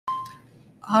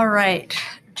All right,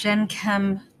 Gen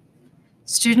Chem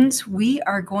students, we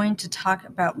are going to talk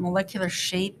about molecular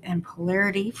shape and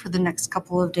polarity for the next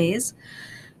couple of days.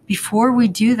 Before we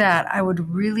do that, I would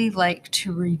really like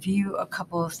to review a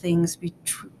couple of things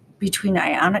between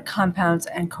ionic compounds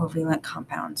and covalent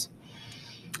compounds.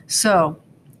 So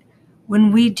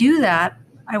when we do that,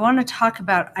 I want to talk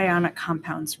about ionic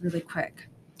compounds really quick.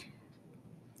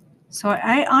 So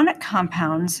ionic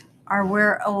compounds are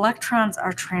where electrons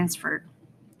are transferred.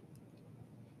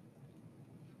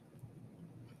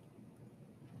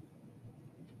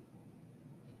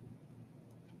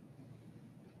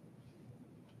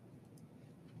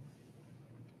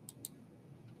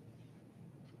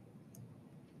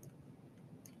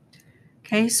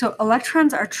 Okay, so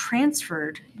electrons are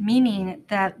transferred, meaning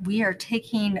that we are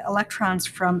taking electrons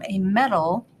from a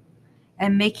metal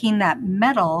and making that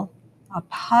metal a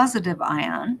positive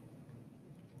ion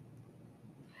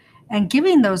and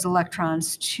giving those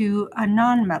electrons to a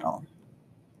nonmetal.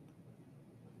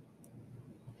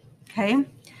 Okay,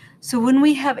 so when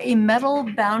we have a metal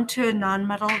bound to a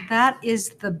nonmetal, that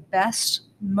is the best,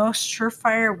 most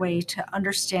surefire way to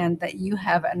understand that you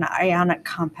have an ionic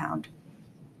compound.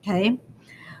 Okay,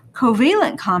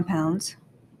 covalent compounds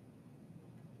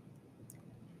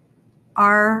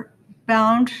are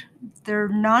bound, they're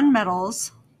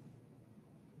nonmetals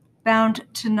bound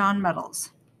to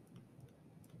nonmetals.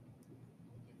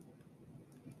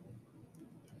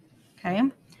 Okay,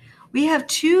 we have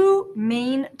two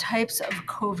main types of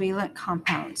covalent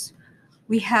compounds.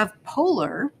 We have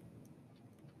polar,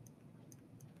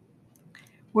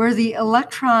 where the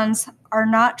electrons are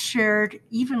not shared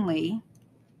evenly.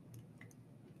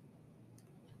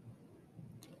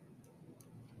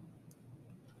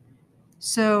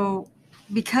 So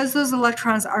because those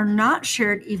electrons are not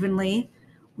shared evenly,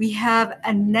 we have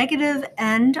a negative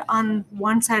end on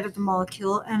one side of the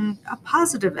molecule and a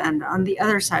positive end on the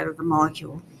other side of the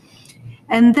molecule.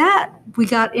 And that we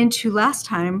got into last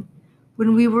time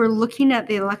when we were looking at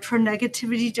the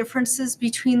electronegativity differences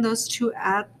between those two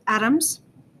atoms.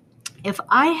 If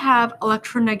I have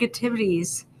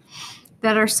electronegativities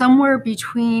that are somewhere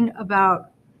between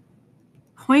about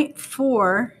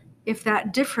 0.4, if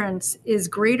that difference is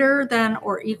greater than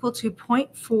or equal to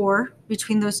 0.4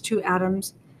 between those two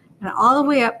atoms, and all the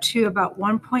way up to about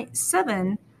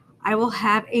 1.7, I will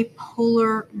have a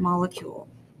polar molecule.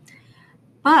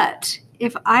 But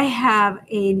if I have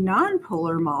a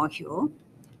nonpolar molecule,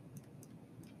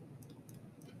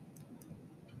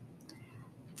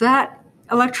 that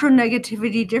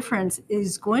electronegativity difference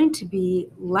is going to be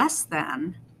less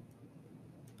than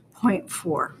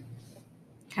 0.4.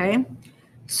 Okay,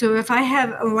 so if I have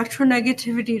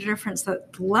electronegativity difference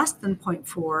that's less than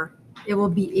 0.4, it will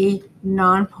be a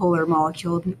nonpolar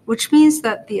molecule, which means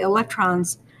that the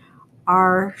electrons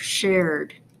are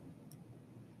shared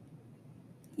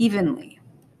evenly.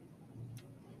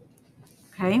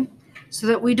 Okay, so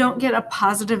that we don't get a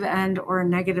positive end or a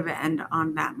negative end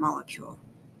on that molecule.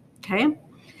 Okay,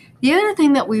 the other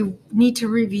thing that we need to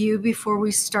review before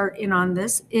we start in on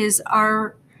this is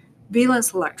our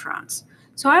valence electrons.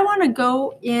 So I want to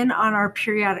go in on our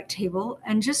periodic table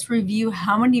and just review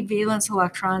how many valence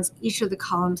electrons each of the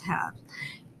columns have.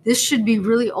 This should be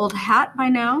really old hat by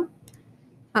now,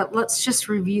 but let's just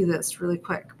review this really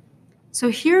quick. So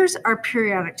here's our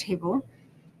periodic table.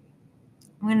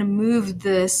 I'm going to move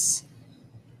this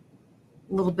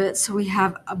a little bit so we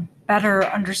have a better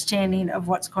understanding of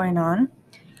what's going on.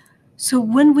 So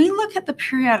when we look at the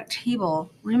periodic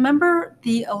table, remember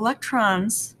the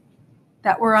electrons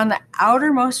that were on the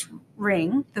outermost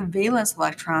ring, the valence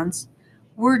electrons,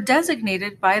 were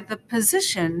designated by the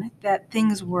position that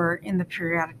things were in the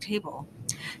periodic table.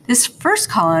 This first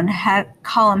column had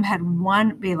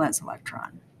one valence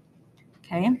electron.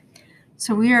 Okay,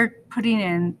 so we are putting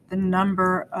in the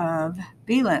number of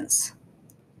valence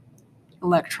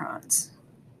electrons.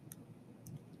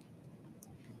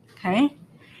 Okay,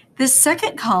 this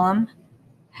second column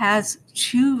has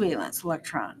two valence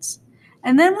electrons.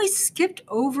 And then we skipped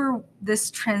over this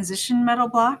transition metal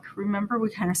block. Remember, we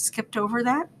kind of skipped over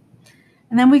that.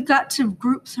 And then we got to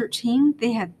group 13.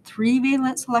 They had 3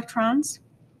 valence electrons.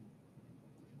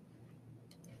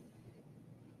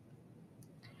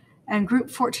 And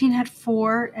group 14 had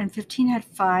 4, and 15 had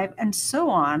 5, and so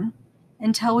on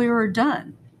until we were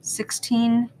done.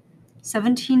 17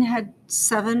 had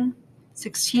 7,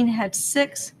 16 had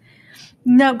 6.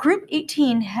 Now, group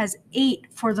 18 has 8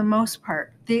 for the most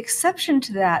part. The exception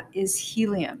to that is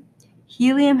helium.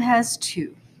 Helium has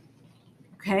 2.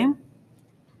 Okay?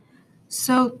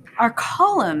 So our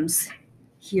columns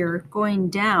here going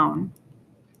down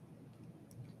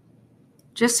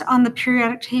Just on the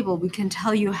periodic table, we can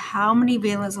tell you how many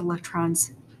valence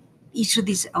electrons each of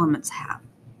these elements have,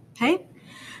 okay?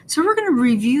 So we're going to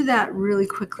review that really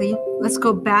quickly. Let's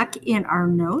go back in our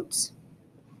notes,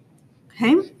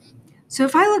 okay? So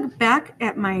if I look back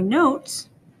at my notes,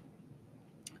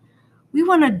 we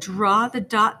want to draw the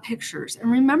dot pictures.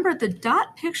 And remember, the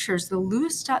dot pictures, the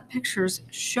Lewis dot pictures,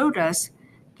 showed us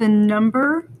the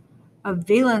number of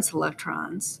valence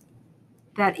electrons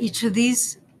that each of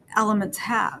these elements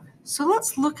have. So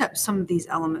let's look up some of these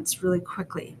elements really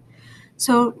quickly.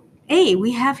 So A,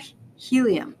 we have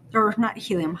helium, or not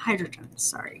helium, hydrogen,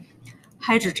 sorry,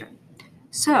 hydrogen.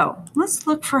 So let's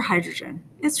look for hydrogen.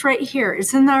 It's right here.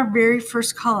 It's in our very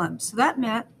first column. So that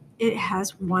meant it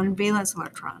has one valence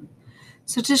electron.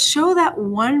 So to show that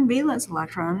one valence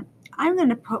electron, I'm going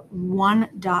to put one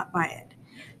dot by it.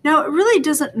 Now, it really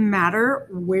doesn't matter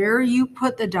where you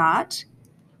put the dot.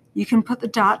 You can put the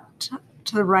dot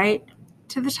to the right,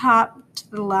 to the top, to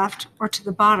the left, or to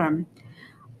the bottom.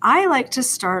 I like to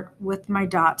start with my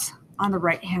dots on the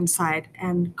right-hand side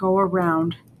and go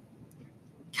around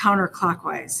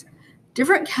counterclockwise.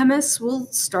 Different chemists will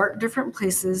start different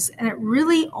places, and it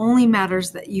really only matters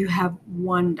that you have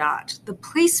one dot. The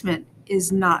placement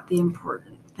is not the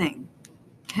important thing,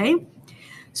 okay?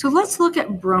 So let's look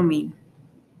at bromine.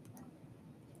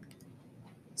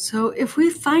 So if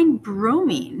we find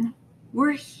bromine,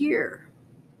 we're here.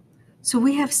 So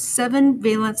we have 7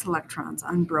 valence electrons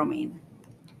on bromine.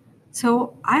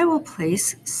 So I will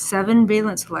place 7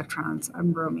 valence electrons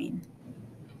on bromine.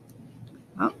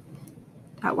 Oh,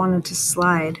 that wanted to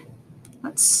slide.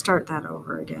 Let's start that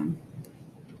over again.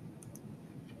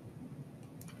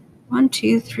 1,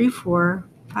 2, 3, 4,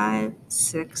 5,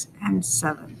 6, and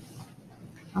 7.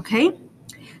 Okay,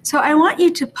 so I want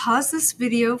you to pause this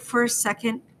video for a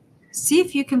second. See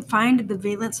if you can find the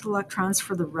valence electrons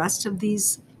for the rest of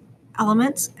these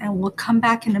elements, and we'll come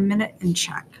back in a minute and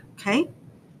check, okay?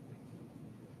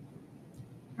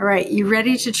 All right, you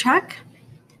ready to check?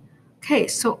 Okay,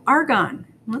 so argon.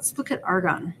 Let's look at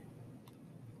argon.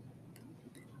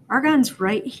 Argon's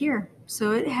right here.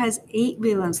 So it has 8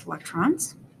 valence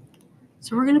electrons.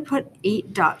 So we're going to put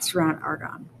 8 dots around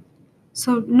argon.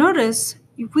 So notice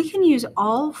we can use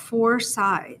all 4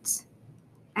 sides,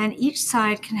 and each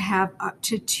side can have up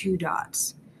to 2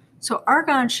 dots. So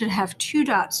argon should have 2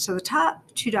 dots to the top,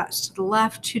 2 dots to the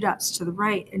left, 2 dots to the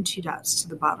right, and 2 dots to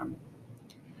the bottom.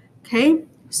 Okay,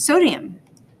 sodium.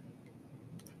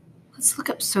 Let's look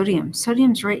up sodium.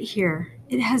 Sodium's right here.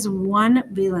 It has 1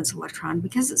 valence electron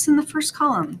because it's in the first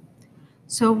column.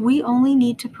 So we only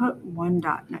need to put 1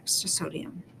 dot next to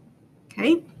sodium.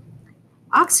 Okay?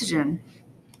 Oxygen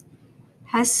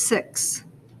has 6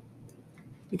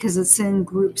 because it's in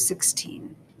group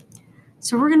 16.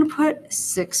 So we're going to put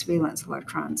 6 valence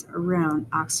electrons around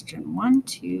oxygen. 1,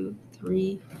 2,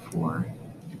 3, 4,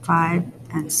 5,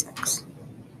 and 6.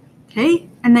 Okay?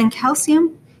 And then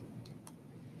calcium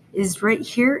is right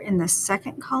here in the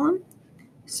second column.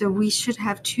 So we should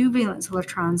have 2 valence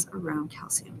electrons around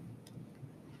calcium.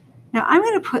 Now I'm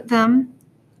going to put them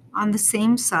on the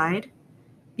same side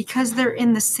because they're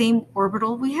in the same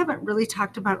orbital. We haven't really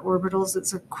talked about orbitals.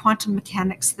 It's a quantum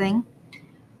mechanics thing.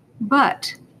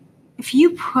 But if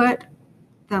you put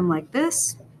them like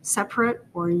this, separate,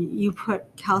 or you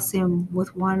put calcium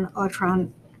with 1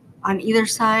 electron on either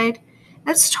side,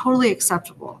 that's totally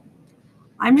acceptable.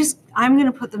 I'm going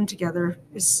to put them together.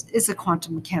 It's a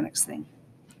quantum mechanics thing.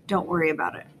 Don't worry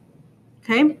about it.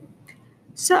 Okay?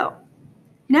 So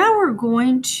now we're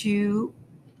going to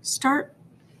start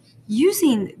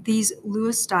using these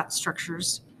Lewis dot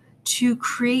structures to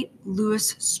create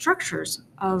Lewis structures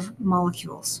of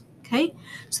molecules. Okay?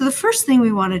 So the first thing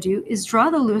we want to do is draw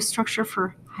the Lewis structure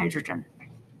for hydrogen.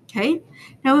 Okay?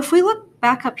 Now if we look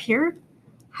back up here,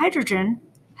 hydrogen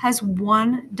has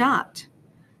 1 dot.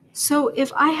 So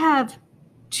if I have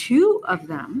 2 of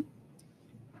them,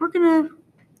 we're going to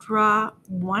draw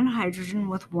 1 hydrogen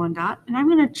with 1 dot, and I'm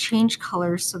going to change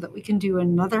colors so that we can do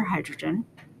another hydrogen.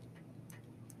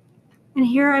 And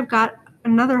here I've got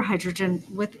another hydrogen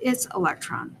with its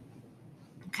electron.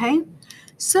 Okay,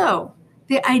 so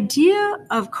the idea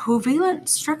of covalent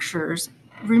structures,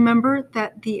 remember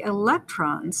that the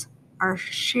electrons are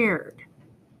shared.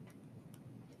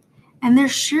 And they're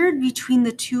shared between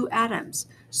the 2 atoms.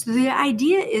 So the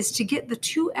idea is to get the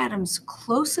 2 atoms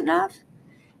close enough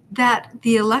that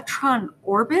the electron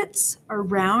orbits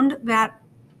around that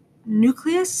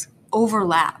nucleus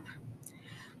overlap.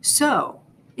 So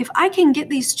if I can get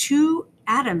these 2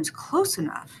 atoms close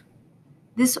enough,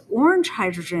 this orange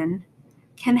hydrogen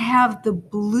can have the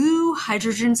blue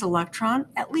hydrogen's electron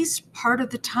at least part of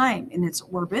the time in its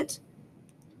orbit.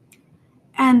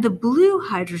 And the blue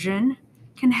hydrogen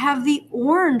can have the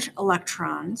orange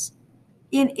electrons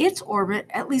in its orbit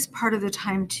at least part of the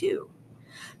time too.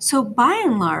 So by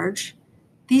and large,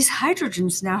 these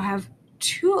hydrogens now have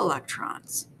 2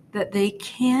 electrons that they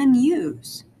can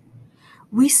use.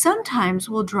 We sometimes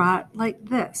will draw it like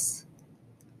this,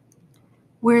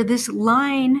 where this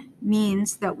line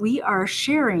means that we are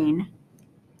sharing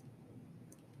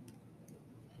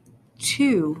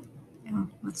 2,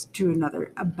 let's do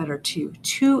a better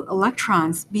 2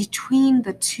 electrons between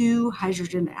the 2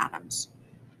 hydrogen atoms.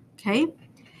 Okay?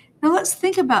 Now let's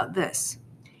think about this.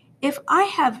 If I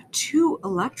have 2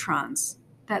 electrons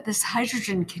that this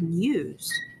hydrogen can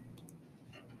use,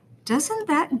 doesn't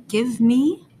that give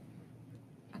me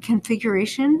a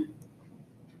configuration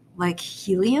like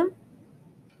helium?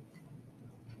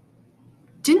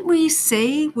 Didn't we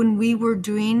say when we were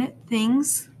doing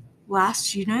things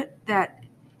last unit that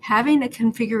having a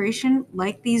configuration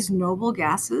like these noble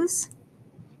gases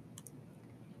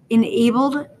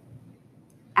enabled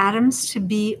atoms to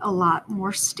be a lot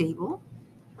more stable?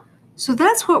 So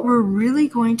that's what we're really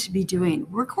going to be doing.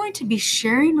 We're going to be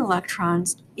sharing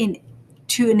electrons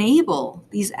to enable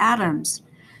these atoms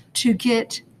to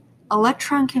get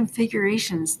electron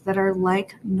configurations that are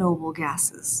like noble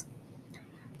gases.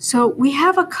 So we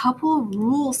have a couple of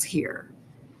rules here.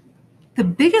 The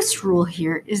biggest rule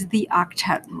here is the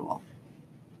octet rule.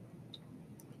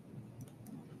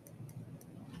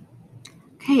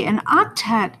 Okay, an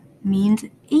octet means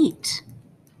 8.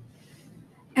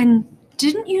 And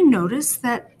didn't you notice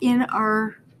that in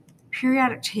our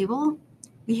periodic table,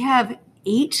 we have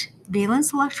 8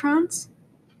 valence electrons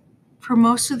for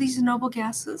most of these noble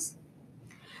gases?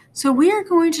 So we are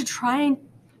going to try and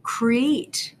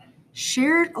create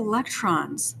shared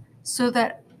electrons so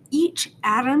that each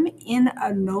atom in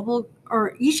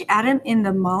each atom in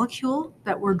the molecule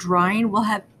that we're drawing will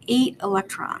have 8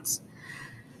 electrons.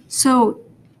 So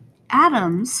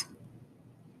atoms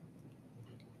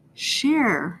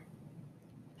share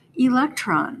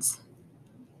electrons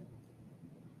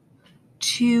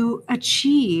to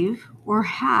achieve or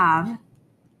have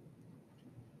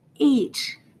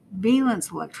 8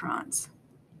 valence electrons,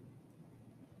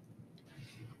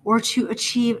 or to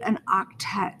achieve an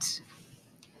octet.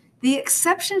 The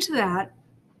exception to that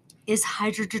is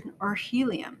hydrogen or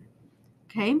helium.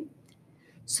 Okay?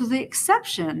 So the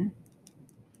exception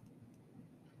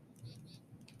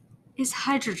is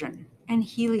hydrogen and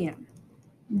helium.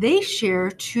 They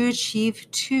share to achieve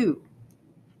 2.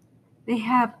 They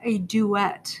have a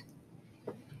duet.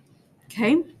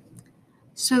 Okay?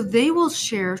 So they will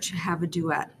share to have a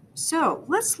duet. So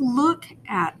let's look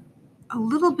at a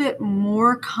little bit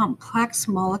more complex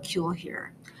molecule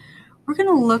here. We're going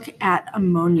to look at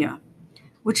ammonia,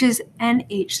 which is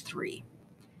NH3.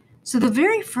 So the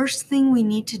very first thing we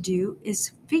need to do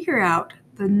is figure out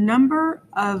the number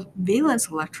of valence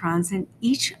electrons in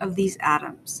each of these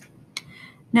atoms.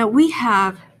 Now we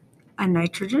have a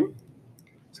nitrogen.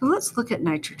 So let's look at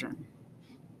nitrogen.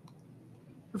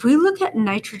 If we look at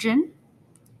nitrogen,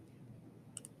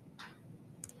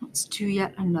 let's do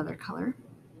yet another color.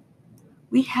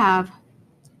 We have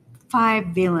 5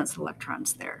 valence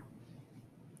electrons there.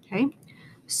 Okay,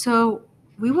 so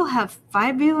we will have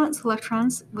 5 valence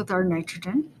electrons with our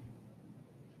nitrogen.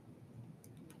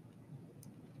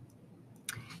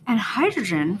 And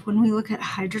hydrogen, when we look at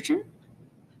hydrogen,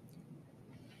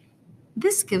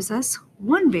 this gives us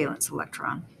 1 valence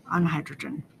electron on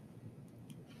hydrogen,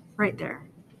 right there.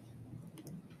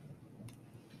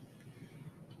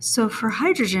 So for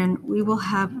hydrogen, we will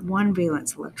have 1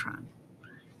 valence electron.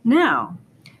 Now,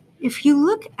 if you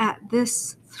look at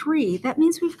this 3, that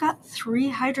means we've got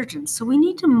 3 hydrogens. So we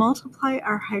need to multiply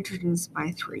our hydrogens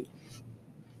by 3.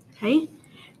 Okay?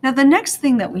 Now the next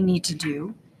thing that we need to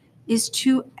do is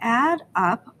to add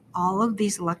up all of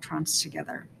these electrons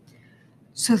together.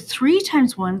 So 3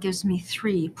 times 1 gives me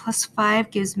 3, plus 5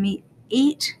 gives me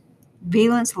 8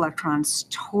 valence electrons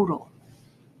total.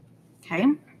 Okay?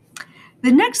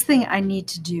 The next thing I need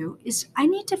to do is I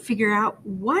need to figure out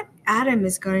what atom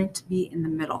is going to be in the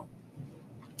middle.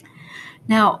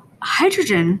 Now,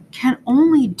 hydrogen can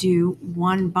only do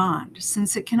 1 bond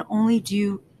since it can only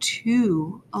do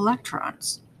 2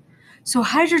 electrons. So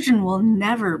hydrogen will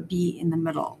never be in the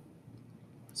middle.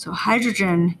 So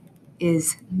hydrogen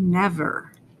is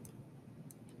never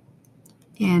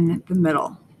in the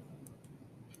middle.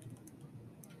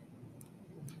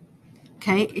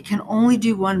 Okay, it can only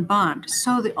do 1 bond.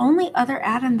 So the only other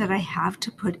atom that I have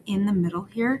to put in the middle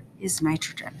here is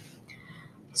nitrogen.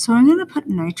 So I'm going to put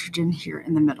nitrogen here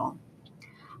in the middle.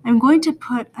 I'm going to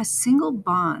put a single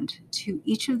bond to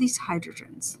each of these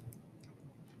hydrogens.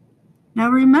 Now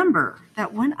remember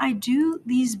that when I do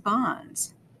these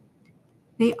bonds,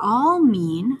 they all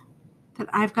mean that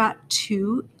I've got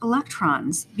 2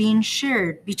 electrons being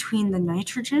shared between the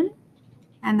nitrogen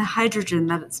and the hydrogen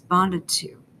that it's bonded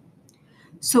to.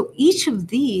 So each of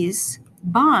these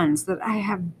bonds that I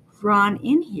have drawn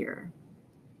in here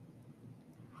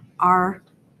are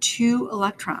 2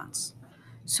 electrons.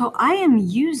 So I am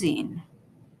using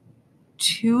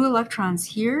 2 electrons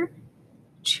here,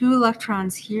 2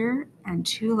 electrons here, and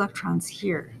 2 electrons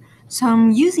here. So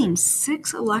I'm using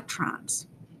 6 electrons.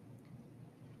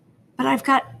 But I've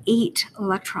got 8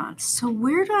 electrons. So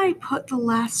where do I put the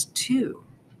last 2?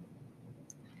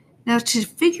 Now to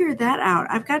figure that out,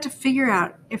 I've got to figure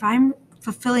out if I'm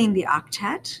fulfilling the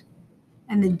octet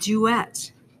and the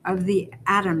duet of the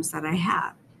atoms that I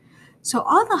have. So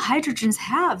all the hydrogens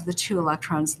have the 2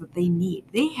 electrons that they need.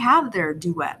 They have their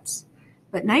duets,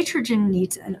 but nitrogen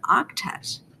needs an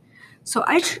octet. So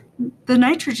the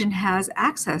nitrogen has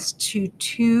access to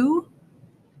 2,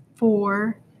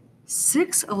 4,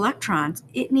 6 electrons.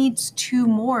 It needs 2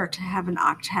 more to have an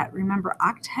octet. Remember,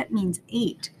 octet means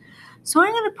 8. So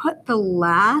I'm going to put the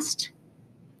last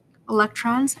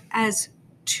electrons as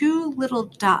 2 little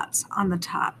dots on the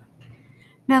top.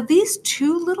 Now these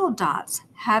 2 little dots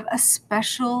have a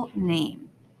special name.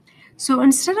 So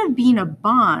instead of being a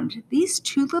bond, these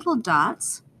 2 little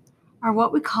dots are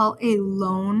what we call a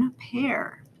lone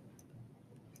pair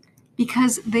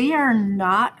because they are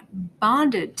not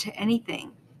bonded to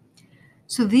anything.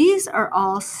 So these are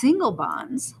all single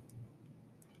bonds.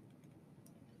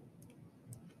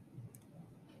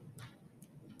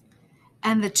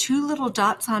 And the 2 little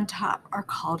dots on top are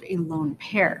called a lone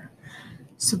pair.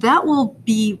 So that will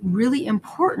be really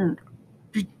important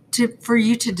for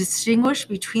you to distinguish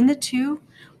between the two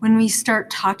when we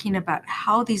start talking about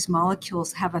how these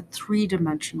molecules have a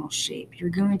 3-dimensional shape. You're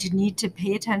going to need to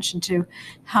pay attention to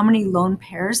how many lone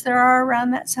pairs there are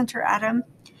around that center atom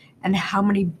and how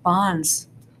many bonds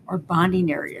or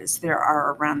bonding areas there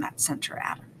are around that center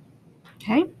atom.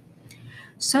 Okay?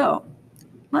 So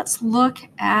let's look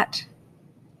at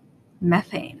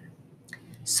methane.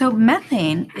 So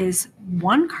methane is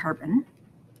 1 carbon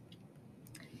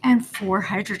and 4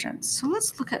 hydrogens. So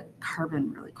let's look at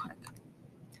carbon really quick.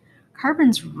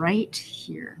 Carbon's right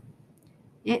here.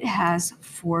 It has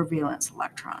 4 valence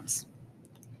electrons.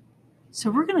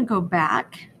 So we're going to go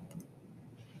back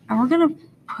and we're going to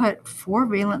put 4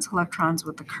 valence electrons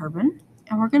with the carbon,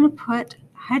 and we're going to put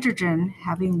hydrogen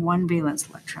having 1 valence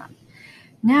electron.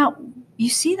 Now, you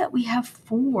see that we have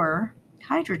 4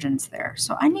 hydrogens there.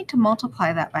 So I need to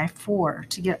multiply that by 4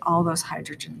 to get all those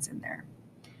hydrogens in there.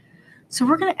 So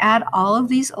we're going to add all of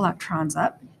these electrons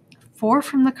up. 4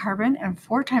 from the carbon, and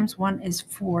 4 times 1 is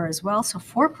 4 as well. So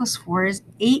 4 plus 4 is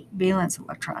 8 valence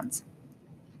electrons.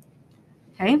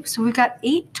 Okay, so we've got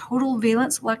 8 total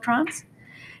valence electrons.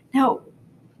 Now,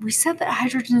 we said that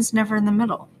hydrogen is never in the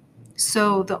middle.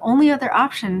 So the only other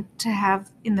option to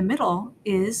have in the middle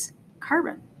is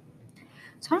carbon.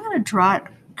 So I'm going to draw it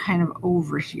kind of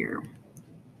over here.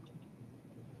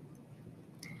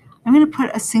 I'm going to put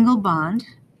a single bond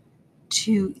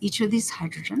to each of these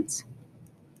hydrogens.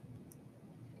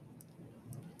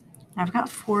 I've got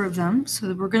 4 of them,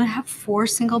 so we're going to have 4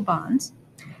 single bonds.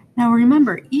 Now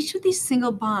remember, each of these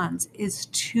single bonds is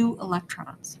 2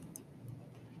 electrons.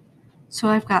 So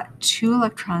I've got 2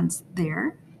 electrons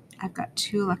there, I've got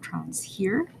 2 electrons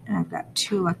here, and I've got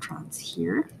 2 electrons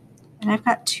here, and I've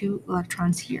got 2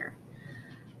 electrons here.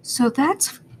 So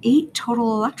that's 8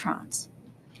 total electrons.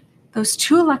 Those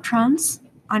 2 electrons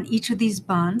on each of these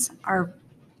bonds are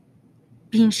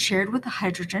being shared with the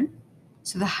hydrogen.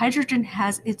 So the hydrogen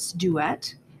has its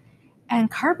duet, and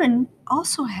carbon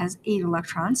also has 8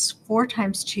 electrons. 4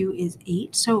 times 2 is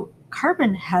 8. So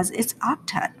carbon has its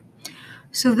octet.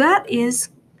 So that is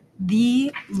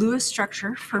the Lewis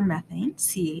structure for methane,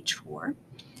 CH4.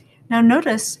 Now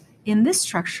notice in this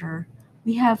structure,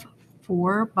 we have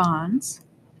 4 bonds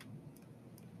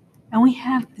and we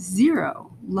have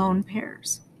 0 lone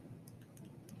pairs.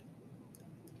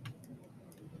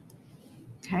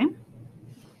 Okay,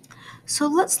 so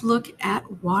let's look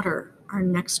at water, our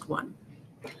next one.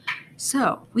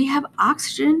 So we have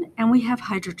oxygen and we have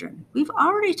hydrogen. We've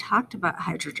already talked about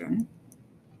hydrogen,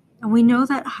 and we know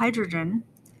that hydrogen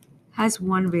has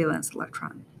 1 valence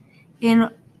electron. In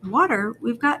water,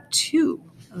 we've got 2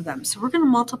 of them, so we're going to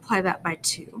multiply that by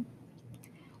 2.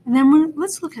 And then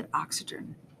let's look at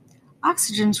oxygen.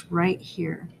 Oxygen's right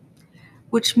here,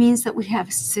 which means that we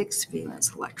have 6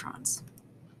 valence electrons.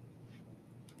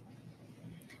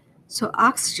 So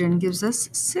oxygen gives us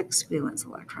 6 valence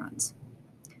electrons.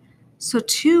 So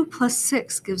 2 plus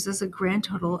 6 gives us a grand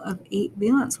total of 8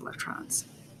 valence electrons.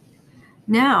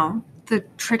 Now, the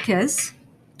trick is,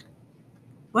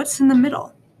 what's in the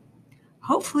middle?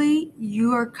 Hopefully,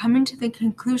 you are coming to the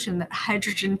conclusion that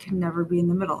hydrogen can never be in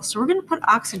the middle. So we're going to put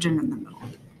oxygen in the middle.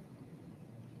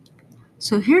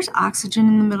 So here's oxygen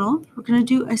in the middle. We're going to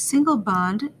do a single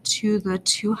bond to the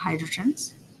 2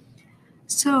 hydrogens.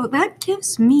 So that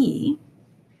gives me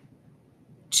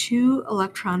 2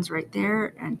 electrons right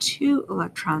there and 2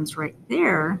 electrons right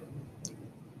there.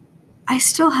 I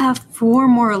still have 4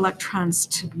 more electrons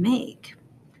to make.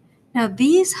 Now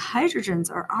these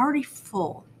hydrogens are already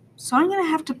full, so I'm going to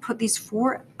have to put these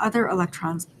 4 other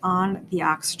electrons on the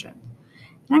oxygen.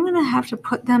 And I'm going to have to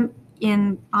put them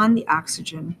on the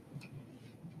oxygen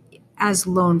as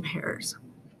lone pairs.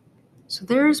 So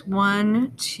there's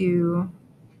 1, 2,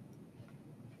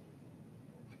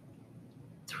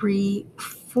 3,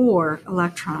 4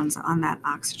 electrons on that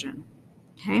oxygen.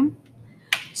 Okay?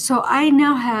 So I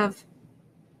now have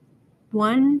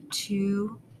 1,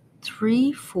 2,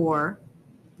 3, 4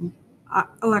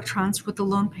 electrons with the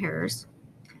lone pairs.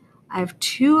 I have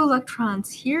 2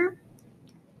 electrons here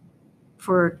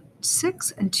for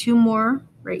 6 and 2 more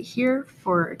right here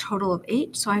for a total of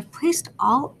 8. So I've placed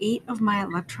all 8 of my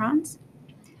electrons.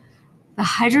 The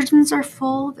hydrogens are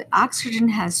full. The oxygen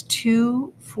has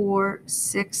 2, 4,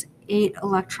 6, 8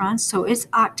 electrons. So its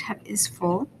octet is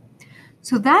full.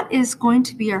 So that is going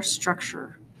to be our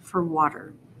structure for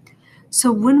water.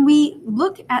 So when we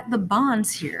look at the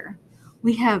bonds here,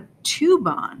 we have 2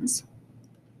 bonds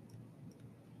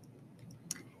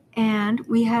and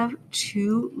we have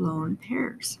 2 lone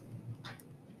pairs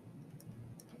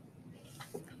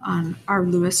on our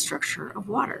Lewis structure of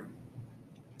water.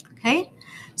 Okay,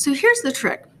 so here's the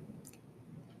trick.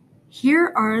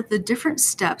 Here are the different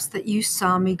steps that you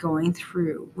saw me going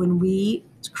through when we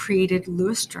created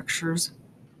Lewis structures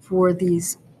for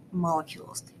these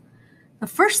molecules. The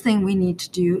first thing we need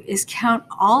to do is count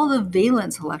all the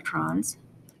valence electrons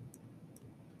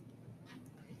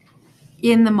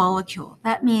in the molecule.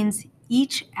 That means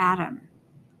each atom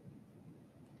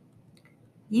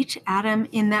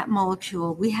in that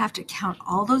molecule, we have to count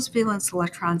all those valence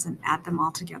electrons and add them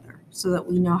all together so that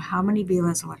we know how many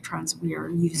valence electrons we are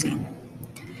using.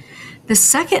 The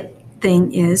second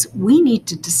thing is we need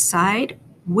to decide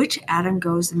which atom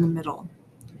goes in the middle.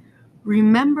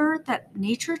 Remember that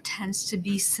nature tends to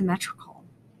be symmetrical.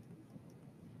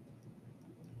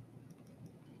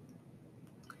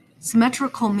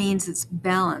 Symmetrical means it's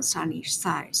balanced on each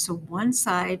side. So one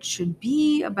side should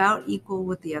be about equal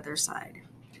with the other side.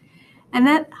 And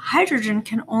that hydrogen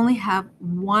can only have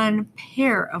 1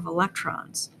 pair of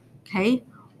electrons, okay,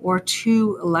 or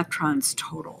 2 electrons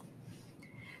total.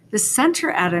 The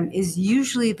center atom is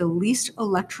usually the least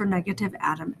electronegative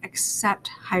atom except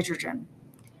hydrogen.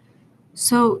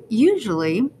 So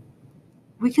usually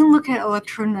we can look at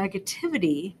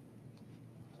electronegativity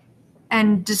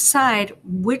and decide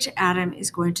which atom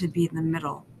is going to be in the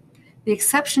middle. The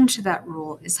exception to that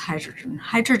rule is hydrogen.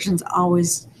 Hydrogen's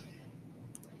always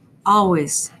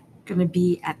going to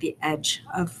be at the edge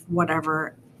of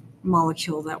whatever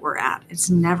molecule that we're at. It's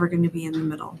never going to be in the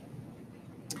middle.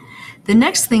 The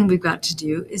next thing we've got to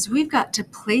do is we've got to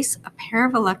place a pair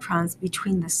of electrons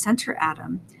between the center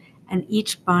atom and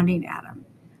each bonding atom.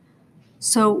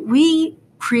 So we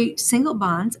create single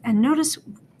bonds, and notice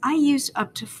I used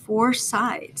up to 4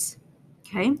 sides,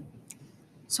 okay?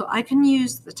 So I can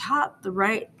use the top, the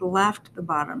right, the left, the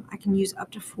bottom. I can use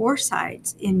up to 4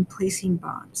 sides in placing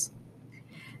bonds.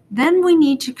 Then we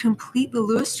need to complete the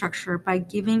Lewis structure by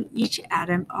giving each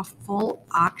atom a full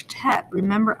octet.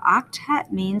 Remember,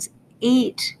 octet means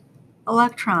 8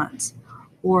 electrons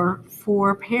or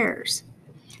 4 pairs.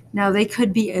 Now they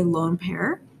could be a lone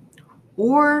pair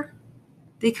or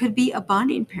they could be a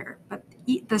bonding pair, but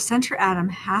the center atom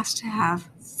has to have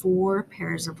 4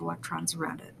 pairs of electrons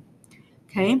around it.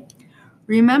 Okay?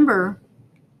 Remember,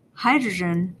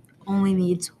 hydrogen only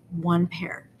needs 1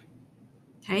 pair.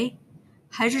 Okay?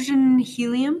 Hydrogen and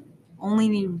helium only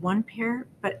need 1 pair,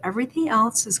 but everything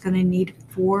else is going to need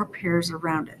 4 pairs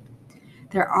around it.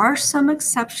 There are some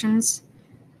exceptions.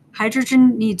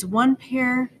 Hydrogen needs 1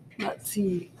 pair. Let's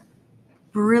see.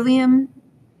 Beryllium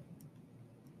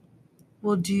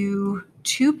will do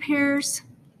 2 pairs,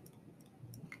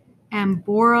 and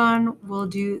boron will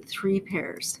do 3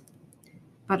 pairs.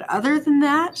 But other than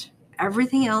that,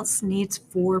 everything else needs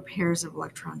 4 pairs of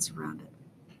electrons around it.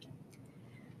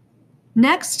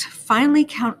 Next, finally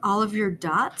count all of your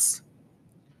dots,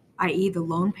 i.e. the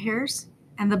lone pairs,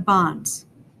 and the bonds.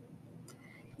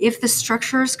 If the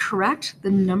structure is correct, the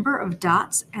number of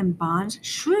dots and bonds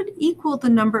should equal the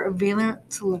number of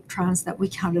valence electrons that we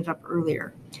counted up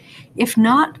earlier. If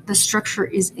not, the structure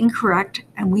is incorrect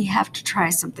and we have to try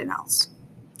something else.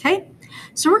 Okay,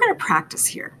 so we're going to practice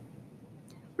here.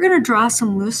 We're going to draw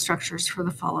some Lewis structures for the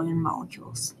following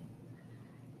molecules.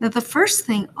 Now, the first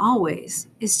thing always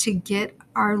is to get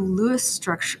our Lewis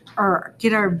structure, or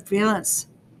get our valence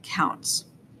counts.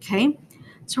 Okay,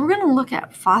 so we're going to look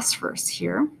at phosphorus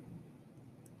here.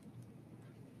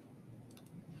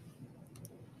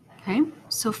 Okay,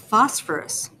 so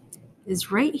phosphorus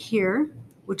is right here,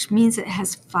 which means it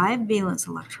has 5 valence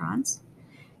electrons.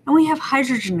 And we have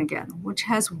hydrogen again, which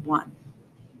has 1.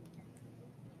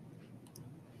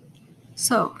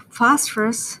 So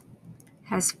phosphorus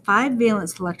has 5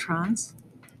 valence electrons,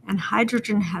 and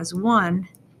hydrogen has 1,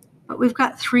 but we've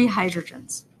got 3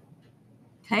 hydrogens.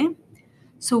 Okay,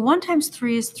 so 1 times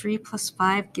 3 is 3 plus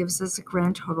 5 gives us a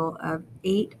grand total of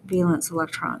 8 valence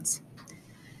electrons.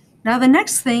 Now the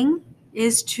next thing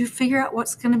is to figure out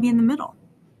what's going to be in the middle.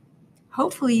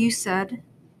 Hopefully you said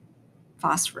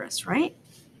phosphorus, right?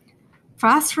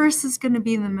 Phosphorus is going to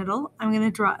be in the middle. I'm going to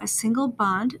draw a single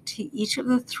bond to each of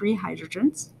the 3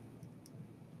 hydrogens.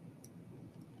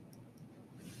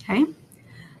 Okay,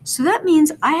 so that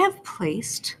means I have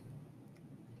placed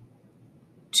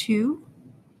 2,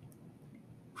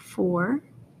 4,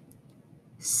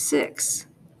 6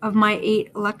 of my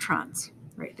 8 electrons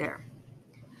right there.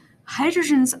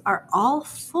 Hydrogens are all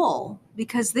full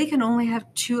because they can only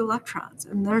have 2 electrons,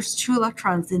 and there's 2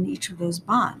 electrons in each of those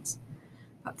bonds.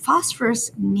 But phosphorus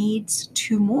needs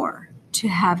 2 more to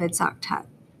have its octet.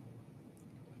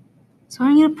 So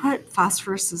I'm going to put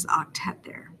phosphorus's octet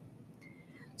there.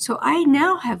 So I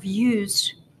now have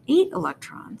used 8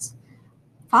 electrons.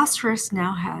 Phosphorus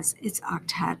now has its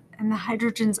octet, and the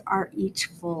hydrogens are each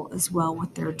full as well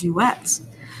with their duets.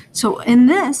 So in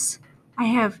this, I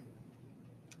have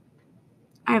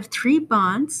 3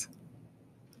 bonds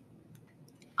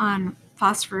on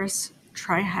phosphorus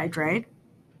trihydride,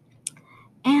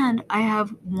 and I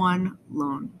have 1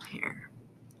 lone pair.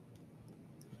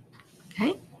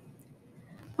 Okay,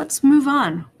 let's move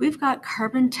on. We've got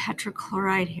carbon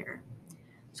tetrachloride here.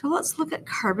 So let's look at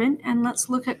carbon and let's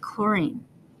look at chlorine.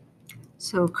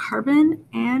 So carbon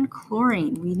and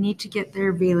chlorine, we need to get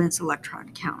their valence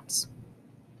electron counts.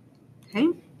 Okay,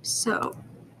 so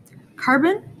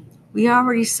carbon, we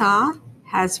already saw,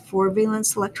 has 4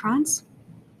 valence electrons.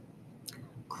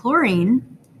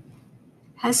 Chlorine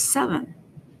has 7.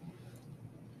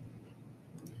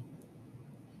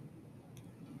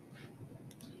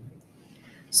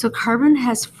 So carbon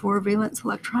has 4 valence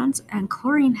electrons and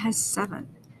chlorine has 7.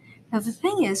 Now the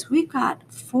thing is, we've got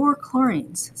 4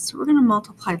 chlorines, so we're going to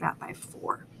multiply that by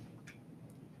 4.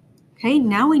 Okay,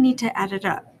 now we need to add it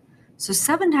up. So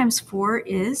 7 times 4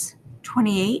 is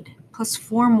 28, plus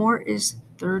 4 more is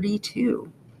 32.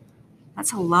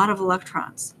 That's a lot of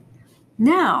electrons.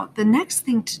 Now, the next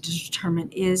thing to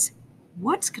determine is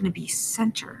what's going to be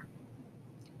center.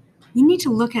 We need to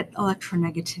look at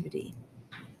electronegativity.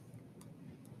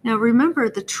 Now remember,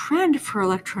 the trend for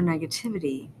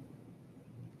electronegativity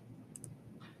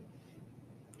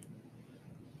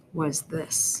was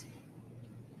this.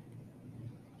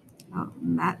 Oh,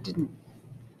 that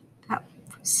was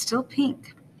still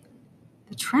pink.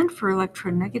 The trend for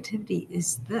electronegativity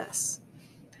is this.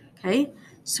 Okay,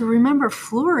 so remember,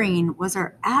 fluorine was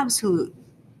our absolute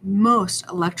most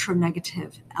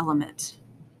electronegative element.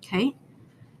 Okay,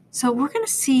 so we're going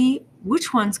to see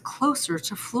which one's closer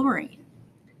to fluorine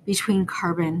between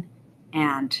carbon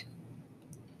and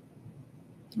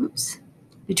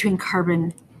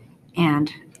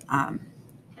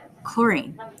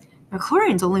chlorine. Now,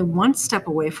 chlorine's only 1 step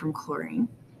away from chlorine,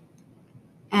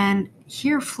 and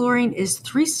here fluorine is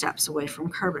 3 steps away from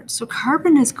carbon. So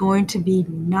carbon is going to be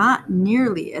not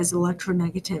nearly as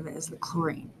electronegative as the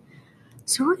chlorine.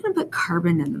 So we're going to put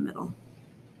carbon in the middle.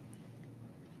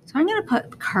 So I'm going to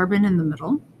put carbon in the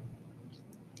middle,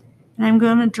 and I'm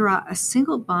going to draw a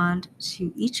single bond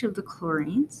to each of the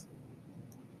chlorines.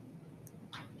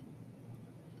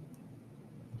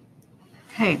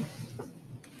 Okay,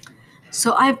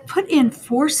 so I've put in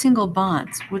 4 single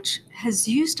bonds, which has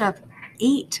used up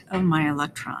 8 of my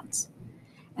electrons.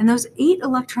 And those 8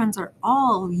 electrons are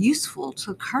all useful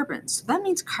to carbon. So that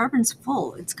means carbon's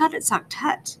full. It's got its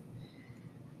octet.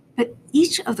 But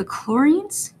each of the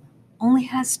chlorines only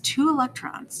has 2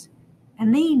 electrons,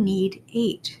 and they need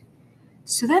 8.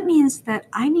 So that means that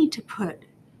I need to put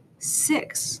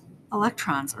 6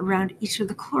 electrons around each of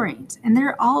the chlorines, and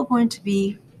they're all going to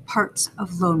be parts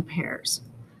of lone pairs.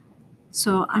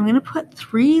 So I'm going to put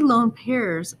 3 lone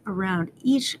pairs around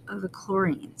each of the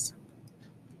chlorines.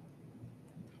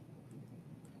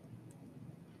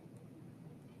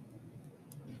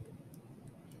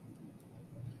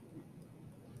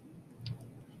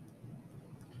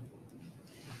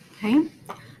 Okay,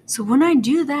 so when I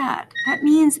do that, that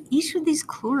means each of these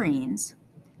chlorines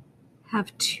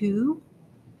have 2,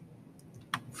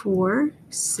 4,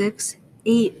 6,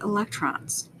 8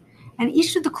 electrons. And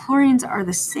each of the chlorines are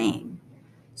the same.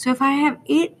 So if I have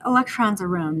 8 electrons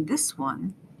around this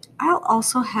one, I'll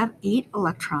also have 8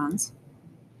 electrons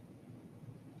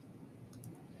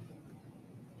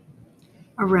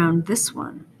around this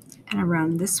one, and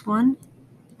around this one,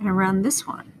 and around this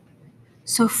one.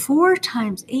 So 4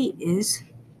 times 8 is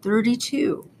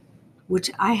 32,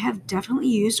 which I have definitely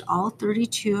used all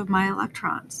 32 of my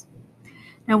electrons.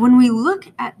 Now, when we look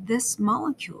at this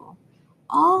molecule,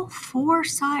 all 4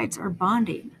 sides are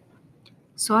bonding.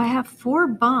 So I have 4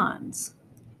 bonds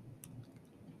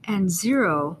and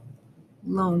 0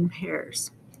 lone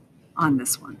pairs on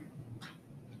this one.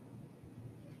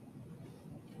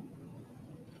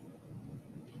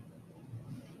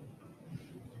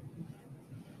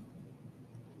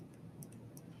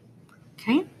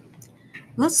 Okay,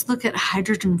 let's look at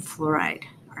hydrogen fluoride,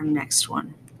 our next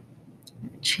one.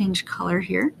 Change color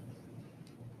here.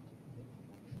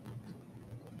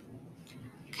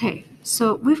 Okay,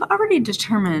 so we've already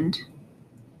determined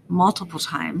multiple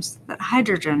times that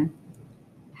hydrogen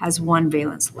has 1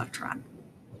 valence electron.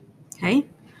 Okay,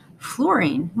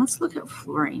 fluorine, let's look at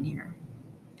fluorine here.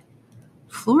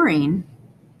 Fluorine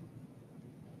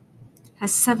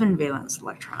has 7 valence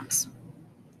electrons.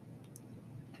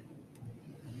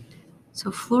 So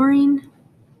fluorine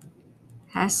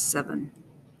has 7.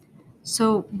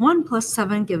 So 1 plus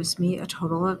 7 gives me a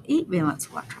total of 8 valence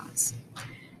electrons.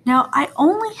 Now, I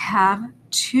only have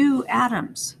 2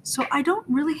 atoms, so I don't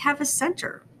really have a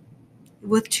center.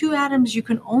 With 2 atoms, you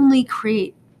can only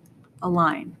create a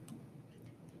line.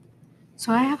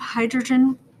 So I have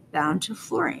hydrogen bound to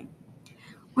fluorine.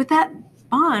 With that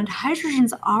bond,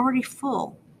 hydrogen's already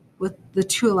full with the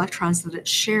 2 electrons that it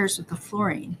shares with the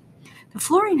fluorine. The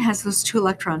fluorine has those 2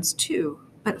 electrons too,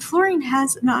 but fluorine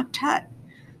has an octet.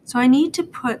 So I need to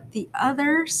put the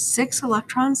other 6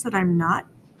 electrons that I'm not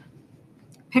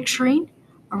picturing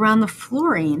around the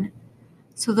fluorine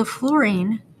so the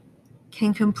fluorine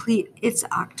can complete its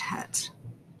octet.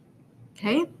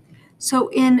 Okay, so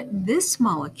in this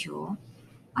molecule,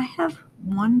 I have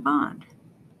 1 bond.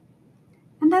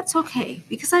 And that's okay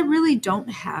because I really don't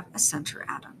have a center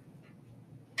atom.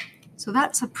 So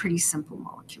that's a pretty simple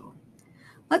molecule.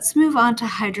 Let's move on to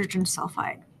hydrogen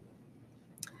sulfide.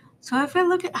 So if I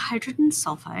look at hydrogen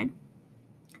sulfide,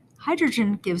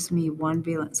 hydrogen gives me 1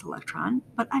 valence electron,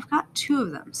 but I've got 2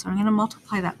 of them, so I'm going to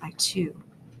multiply that by 2.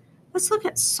 Let's look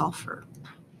at sulfur.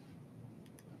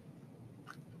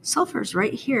 Sulfur is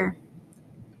right here,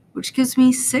 which gives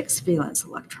me 6 valence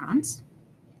electrons.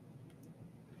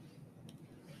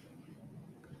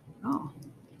 Oh,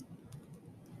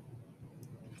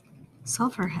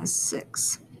 sulfur has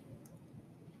 6.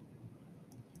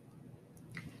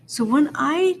 So when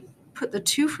I put the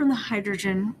 2 from the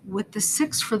hydrogen with the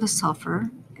 6 for the sulfur,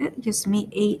 it gives me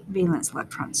 8 valence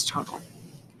electrons total.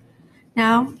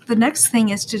 Now, the next thing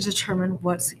is to determine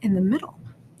what's in the middle.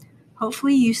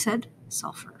 Hopefully you said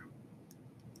sulfur.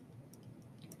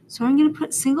 So I'm going to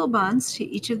put single bonds to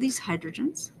each of these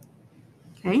hydrogens.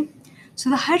 Okay, so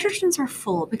the hydrogens are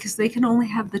full because they can only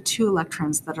have the 2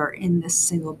 electrons that are in this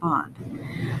single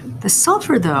bond. The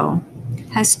sulfur, though,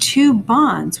 has 2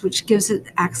 bonds, which gives it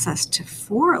access to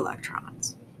 4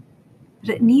 electrons, but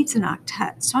it needs an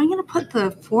octet. So I'm going to put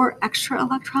the 4 extra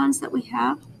electrons that we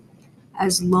have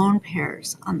as lone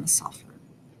pairs on the sulfur.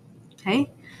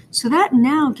 Okay, so that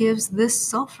now gives this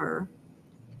sulfur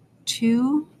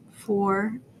 2,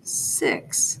 4,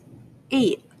 6,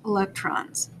 8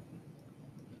 electrons.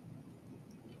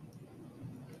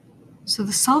 So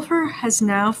the sulfur has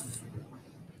now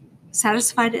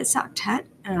satisfied its octet,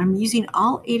 and I'm using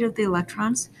all 8 of the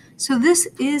electrons. So this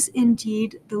is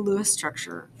indeed the Lewis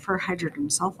structure for hydrogen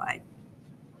sulfide.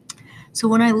 So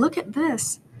when I look at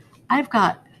this, I've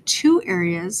got 2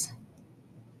 areas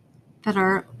that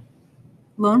are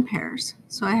lone pairs.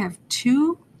 So I have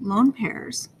 2 lone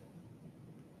pairs,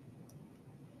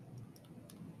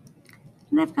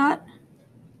 and I've got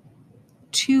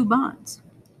 2 bonds.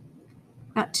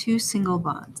 I've got 2 single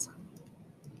bonds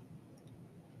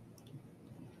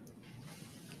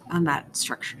on that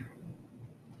structure.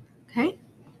 Okay,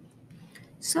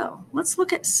 so let's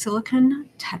look at silicon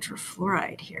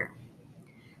tetrafluoride here.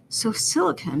 So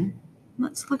silicon,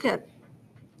 let's look at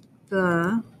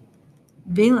the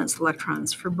valence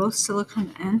electrons for both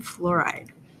silicon and fluoride.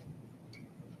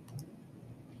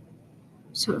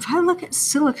 So if I look at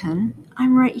silicon,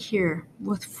 I'm right here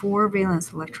with 4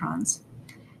 valence electrons,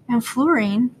 and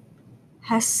fluorine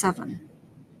has 7.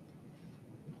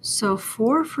 So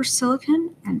 4 for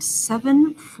silicon and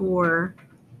 7 for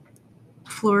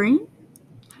fluorine.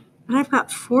 But I've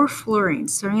got 4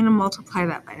 fluorines, so I'm going to multiply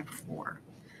that by 4.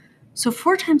 So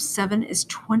 4 times 7 is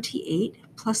 28,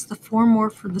 plus the 4 more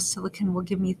for the silicon will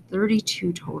give me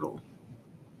 32 total.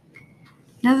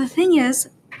 Now the thing is,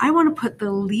 I want to put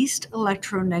the least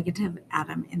electronegative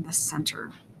atom in the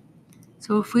center.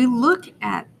 So if we look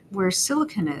at where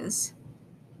silicon is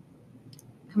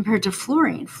compared to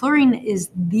fluorine, fluorine is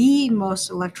the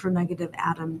most electronegative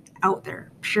atom out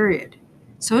there, period.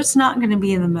 So it's not going to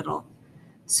be in the middle.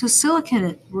 So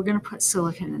silicon, we're going to put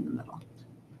silicon in the middle.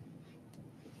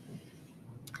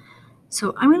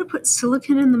 So I'm going to put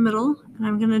silicon in the middle, and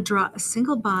I'm going to draw a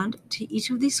single bond to each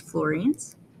of these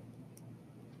fluorines.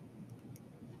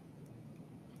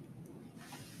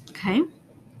 Okay.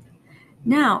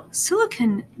 Now,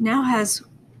 silicon now has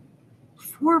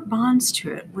 4 bonds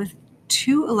to it with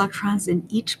 2 electrons in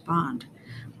each bond,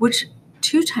 which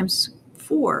 2 times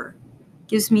 4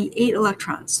 gives me 8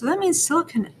 electrons. So that means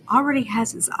silicon already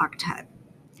has its octet.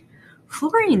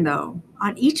 Fluorine, though,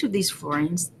 on each of these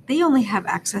fluorines, they only have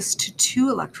access to 2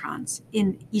 electrons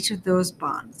in each of those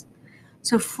bonds.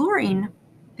 So fluorine,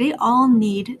 they all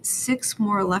need 6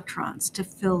 more electrons to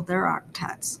fill their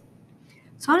octets.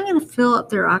 So I'm going to fill up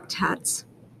their octets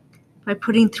by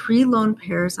putting 3 lone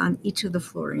pairs on each of the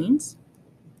fluorines.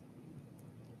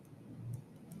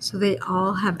 So they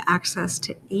all have access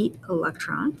to 8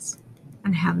 electrons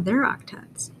and have their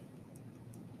octets.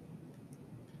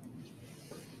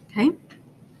 Okay?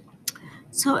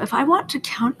 So if I want to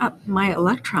count up my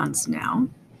electrons now,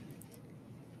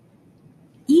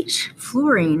 each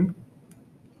fluorine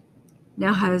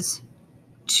now has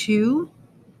 2,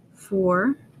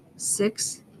 4,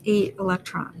 6, 8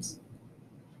 electrons.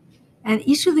 And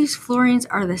each of these fluorines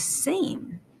are the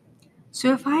same.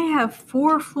 So if I have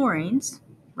 4 fluorines,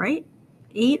 right,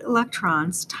 8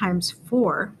 electrons times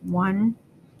 4, 1,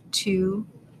 2,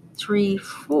 3,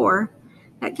 4,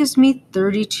 that gives me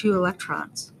 32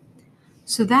 electrons.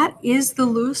 So that is the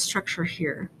Lewis structure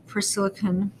here for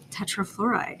silicon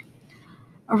tetrafluoride.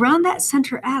 Around that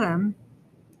center atom,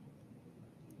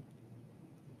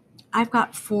 I've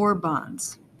got 4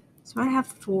 bonds. So I have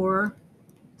 4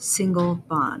 single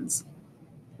bonds,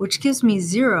 which gives me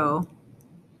 0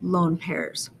 lone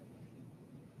pairs.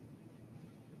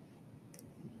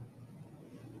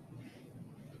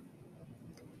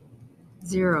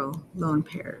 Zero lone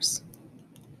pairs.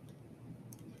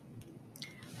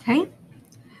 Okay,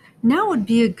 now would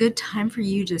be a good time for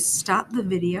you to stop the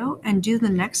video and do the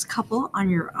next couple on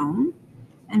your own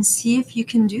and see if you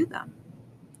can do them.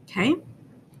 Okay?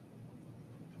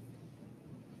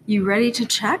 You ready to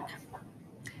check?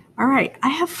 All right, I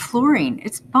have fluorine.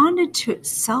 It's bonded to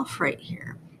itself right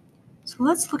here. So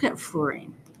let's look at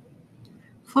fluorine.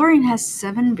 Fluorine has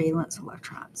 7 valence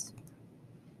electrons.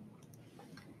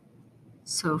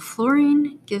 So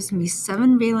fluorine gives me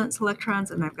 7 valence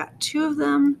electrons, and I've got 2 of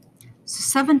them. So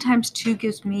 7 times 2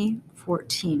 gives me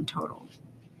 14 total.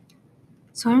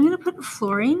 So I'm going to put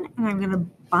fluorine, and I'm going to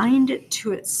bind it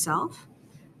to itself.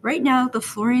 Right now, the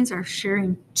fluorines are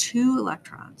sharing 2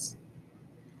 electrons.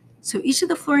 So each of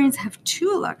the fluorines have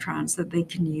 2 electrons that they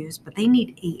can use, but they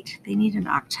need 8. They need an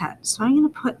octet. So I'm going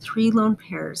to put 3 lone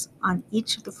pairs on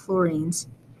each of the fluorines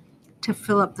to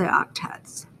fill up the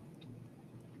octets.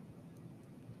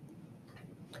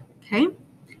 Okay,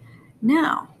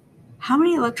 now, how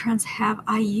many electrons have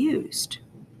I used?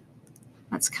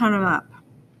 Let's count them up.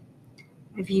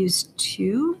 I've used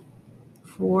 2,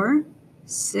 4,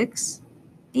 6,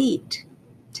 8,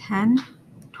 10,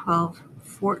 12,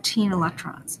 14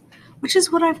 electrons, which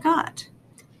is what I've got.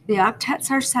 The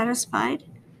octets are satisfied,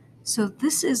 so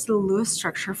this is the Lewis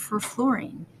structure for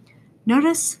fluorine.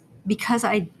 Notice, because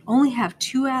I only have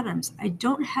 2 atoms, I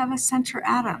don't have a center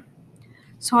atom.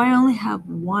 So I only have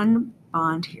 1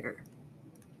 bond here,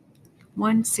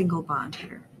 1 single bond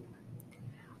here.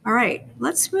 All right,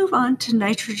 let's move on to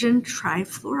nitrogen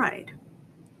trifluoride.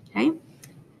 Okay,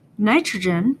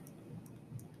 nitrogen,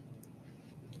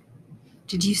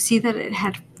 did you see that it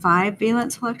had 5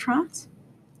 valence electrons?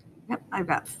 Yep, I've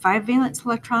got 5 valence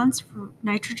electrons for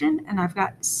nitrogen, and I've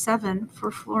got 7 for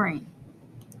fluorine.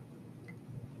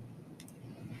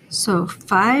 So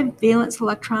 5 valence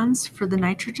electrons for the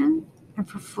nitrogen, and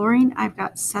for fluorine, I've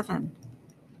got 7.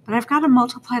 But I've got to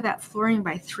multiply that fluorine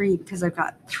by 3 because I've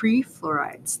got 3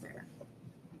 fluorides there.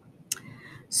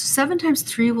 So 7 times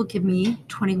 3 will give me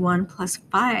 21 plus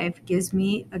 5 gives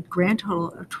me a grand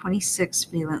total of 26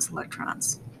 valence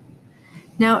electrons.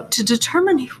 Now, to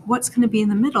determine what's going to be in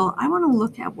the middle, I want to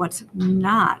look at what's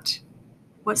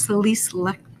the least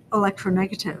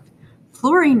electronegative.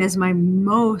 Fluorine is my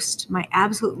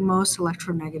absolute most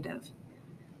electronegative.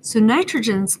 So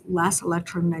nitrogen's less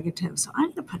electronegative, so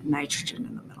I'm going to put nitrogen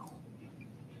in the middle.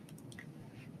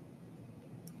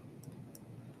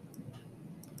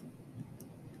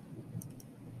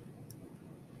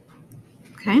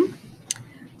 Okay,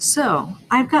 so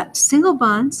I've got single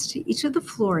bonds to each of the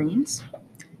fluorines.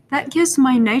 That gives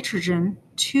my nitrogen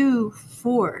 2,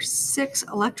 4, 6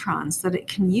 electrons that it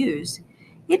can use.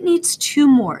 It needs 2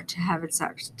 more to have its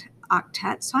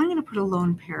octet, so I'm going to put a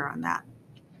lone pair on that.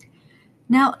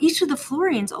 Now, each of the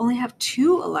fluorines only have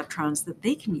 2 electrons that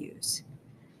they can use.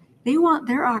 They want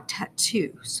their octet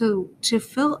too. So to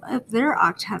fill up their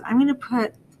octet, I'm going to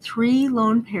put 3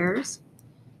 lone pairs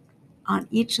on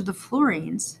each of the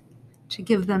fluorines to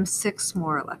give them 6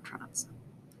 more electrons.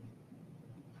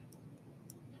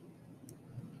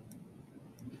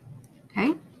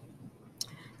 Okay?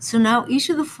 So now each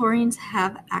of the fluorines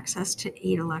have access to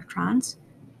 8 electrons,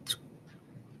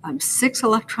 6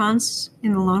 electrons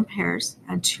in the lone pairs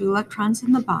and 2 electrons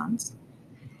in the bonds.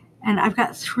 And I've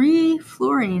got 3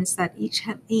 fluorines that each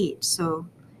have 8. So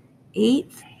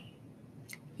 8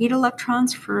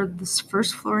 electrons for this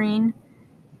first fluorine,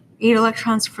 8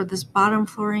 electrons for this bottom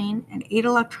fluorine, and 8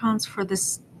 electrons for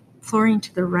this fluorine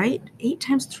to the right. 8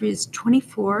 times 3 is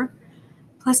 24,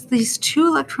 plus these 2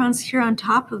 electrons here on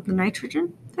top of the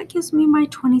nitrogen. That gives me my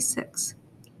 26.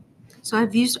 So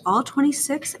I've used all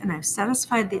 26 and I've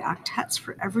satisfied the octets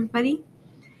for everybody.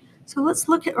 So let's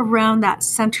look at around that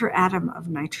center atom of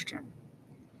nitrogen.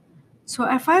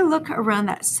 So if I look around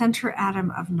that center atom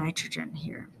of nitrogen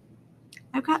here,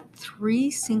 I've got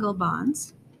 3 single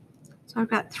bonds. So I've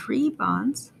got 3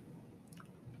 bonds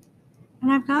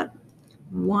and I've got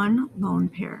 1 lone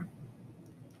pair.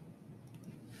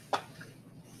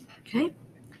 Okay.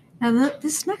 Now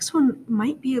this next one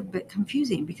might be a bit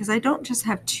confusing because I don't just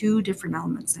have 2 different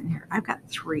elements in here. I've got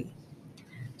 3.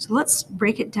 So let's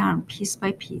break it down piece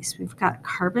by piece. We've got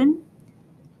carbon,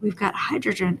 we've got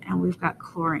hydrogen, and we've got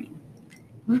chlorine.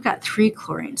 We've got 3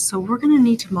 chlorines, so we're going to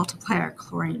need to multiply our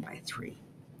chlorine by 3.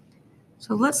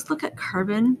 So let's look at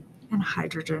carbon and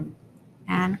hydrogen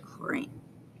and chlorine.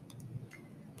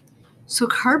 So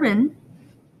carbon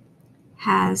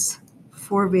has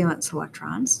 4 valence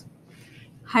electrons.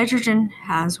 Hydrogen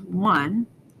has 1,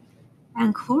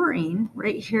 and chlorine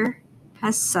right here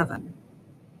has 7.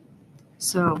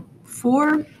 So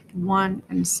 4, 1,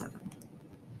 and 7.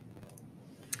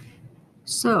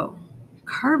 So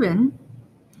carbon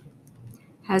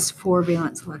has 4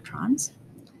 valence electrons,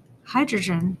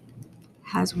 hydrogen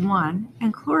has 1,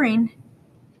 and chlorine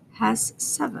has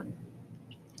 7.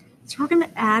 So we're going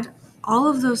to add all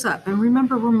of those up. And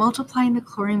remember, we're multiplying the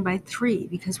chlorine by 3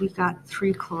 because we've got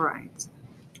 3 chlorines.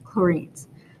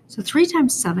 So 3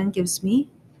 times 7 gives me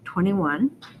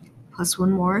 21, plus 1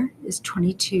 more is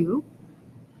 22,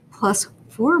 plus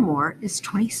 4 more is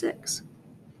 26.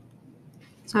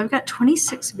 So I've got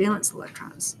 26 valence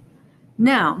electrons.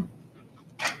 Now,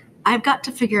 I've got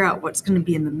to figure out what's going to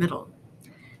be in the middle.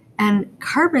 And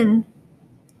carbon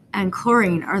and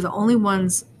chlorine are the only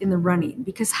ones in the running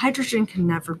because hydrogen can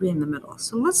never be in the middle.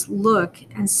 So let's look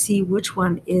and see which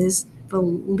one is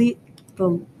the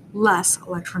less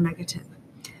electronegative.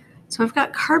 So I've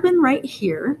got carbon right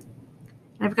here,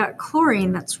 and I've got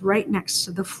chlorine that's right next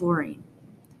to the fluorine.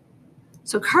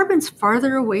 So carbon's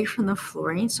farther away from the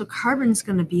fluorine, so carbon's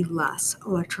going to be less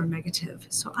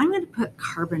electronegative. So I'm going to put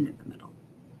carbon in the middle.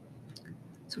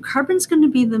 So carbon's going to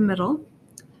be in the middle.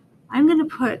 I'm going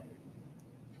to put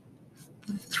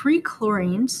the 3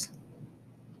 chlorines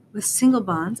with single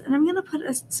bonds, and I'm going to put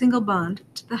a single bond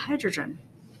to the hydrogen.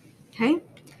 Okay?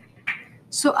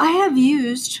 So I have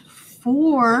used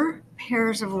 4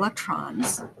 pairs of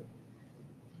electrons,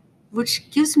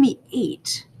 which gives me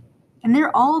 8. And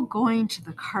they're all going to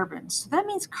the carbon. So that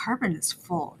means carbon is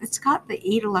full. It's got the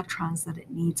 8 electrons that it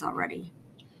needs already.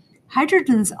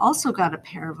 Hydrogen's also got a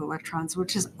pair of electrons,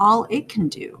 which is all it can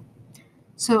do.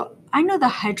 So I know the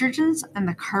hydrogens and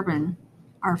the carbon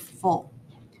are full.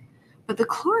 But the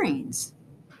chlorines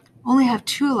only have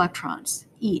 2 electrons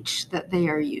each that they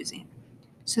are using.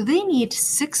 So they need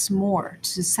 6 more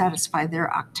to satisfy their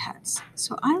octets.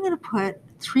 So I'm going to put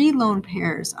 3 lone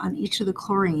pairs on each of the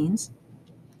chlorines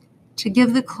to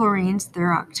give the chlorines their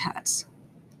octets,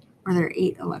 or their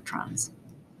 8 electrons.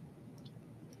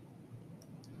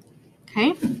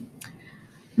 Okay?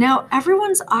 Now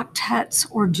everyone's octets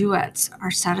or duets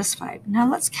are satisfied. Now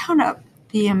let's count up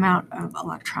the amount of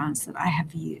electrons that I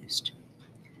have used.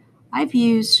 I've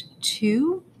used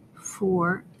 2,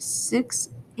 4, 6,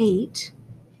 8,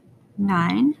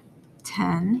 9,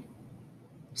 10,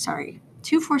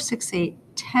 2, 4, 6, 8,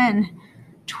 10,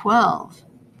 12,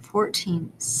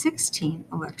 14, 16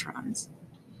 electrons,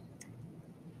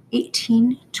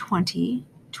 18, 20,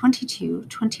 22,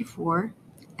 24,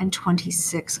 and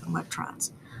 26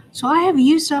 electrons. So I have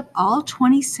used up all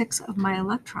 26 of my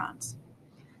electrons.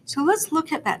 So let's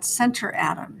look at that center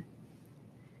atom.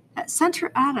 That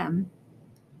center atom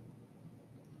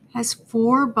has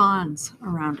 4 bonds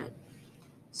around it.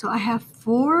 So I have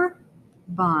 4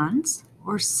 bonds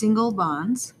or single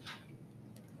bonds,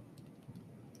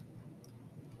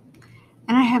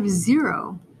 and I have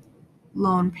 0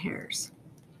 lone pairs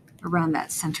around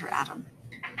that center atom.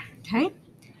 Okay?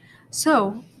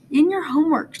 So in your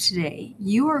homework today,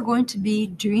 you are going to be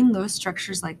doing those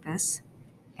structures like this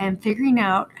and figuring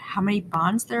out how many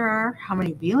bonds there are, how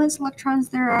many valence electrons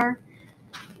there are,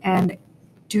 and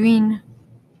doing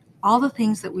all the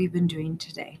things that we've been doing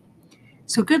today.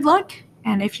 So good luck,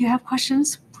 and if you have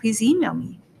questions, please email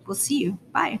me. We'll see you.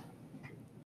 Bye.